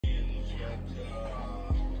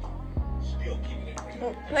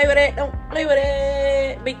Don't play with it. Don't play with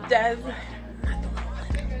it. Big Jazz.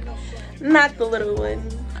 Not the little one.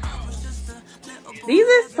 These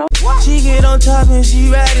are so. She get on top and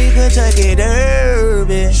she ready Kentucky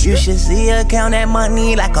Derby. You should see her count that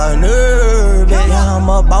money like a nerve. Yeah, I'm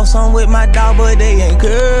a boss, I'm with my dog, but they ain't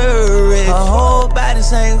curvy. Her whole body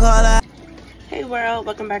same color. Hey world,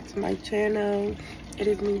 welcome back to my channel. It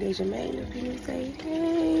is me, Daijamae. If you say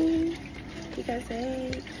hey, you guys say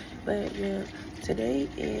hey. But yeah, today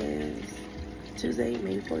is Tuesday,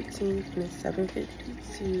 May 14th, and it's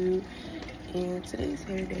 7:52. And today's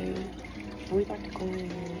hair day. We about to go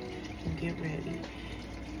in and get ready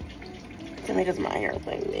to make us my hair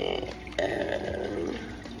appointment. And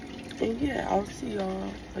yeah, I'll see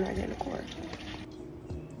y'all when I get in the car.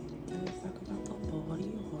 Let's talk about the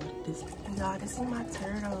body. Y'all, this is my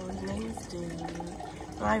turtle. His name is Dude.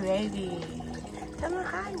 My baby. Tell him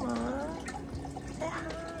hi, Mom. Say hi.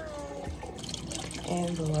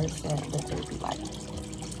 And the Lord said the baby likes.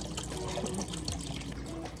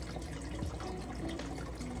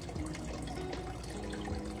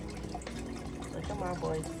 My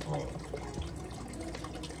boy Slim.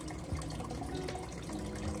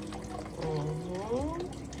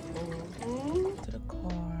 To the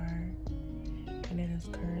car, and it is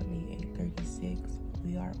currently 8:36.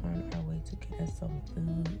 We are on our way to get us some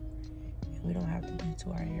food, and we don't have to be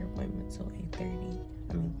to our hair appointment till 8:30.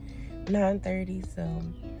 I mean 9:30. So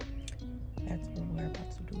that's what we're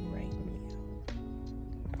about to do right now.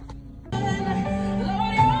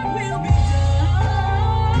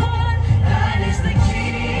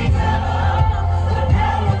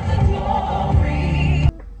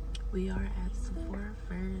 We are at Sephora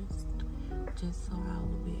first, just so I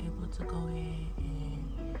will be able to go in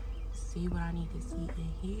and see what I need to see in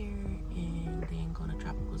here, and then go to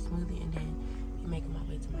Tropical Smoothie, and then be making my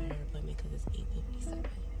way to my hair appointment because it's 8:57.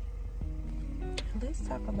 Let's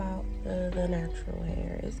talk about the natural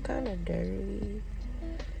hair. It's kind of dirty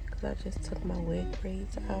because I just took my wig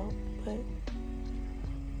braids out, but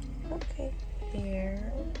okay,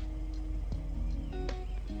 hair.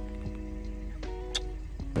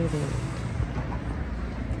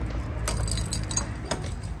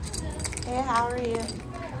 Hey, how are you?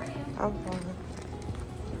 I'm fine.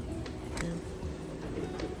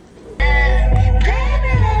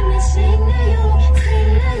 Baby, let me sing to you,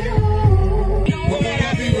 sing to you. What would I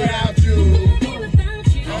be without you?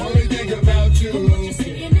 I only think about you.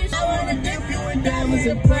 I wanna dip you in diamonds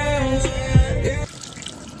and pearls.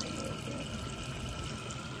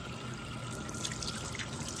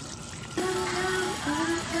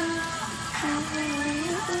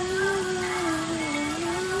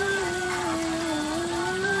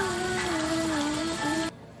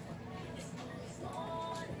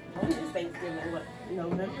 Thanksgiving, what,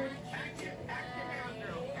 November?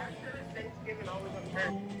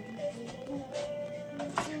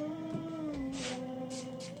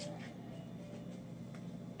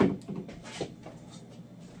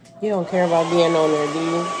 You don't care about being on there, do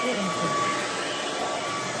you?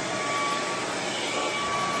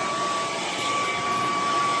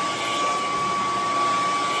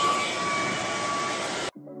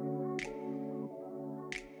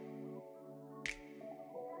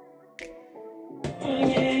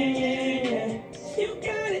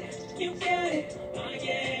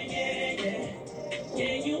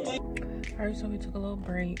 Alright, so we took a little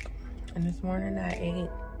break, and this morning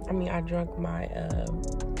I drank my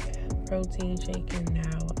protein shake, and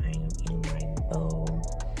now I am eating my bowl.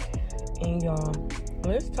 And y'all,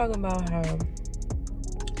 let's talk about how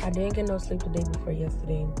I didn't get no sleep the day before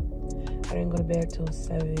yesterday. I didn't go to bed till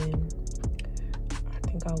 7. I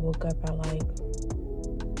think I woke up at like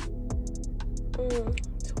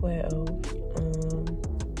 12.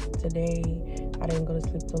 Today I didn't go to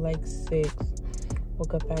sleep till like 6.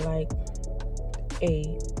 Woke up at like 8.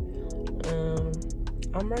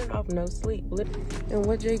 I'm running off no sleep. And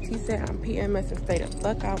what JT said, I'm PMS and stay the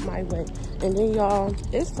fuck out my way. And then y'all,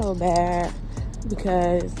 it's so bad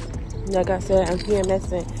because like I said, I'm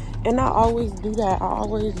PMSing, and I always do that. I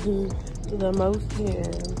always do the most hair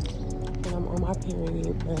when I'm on my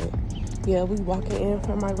period. But yeah, we walking in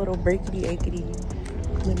from my little breakity achy.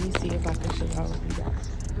 Let me see if I can show y'all what we got.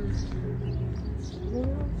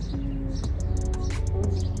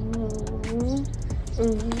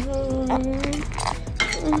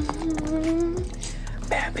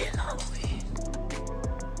 Babylon.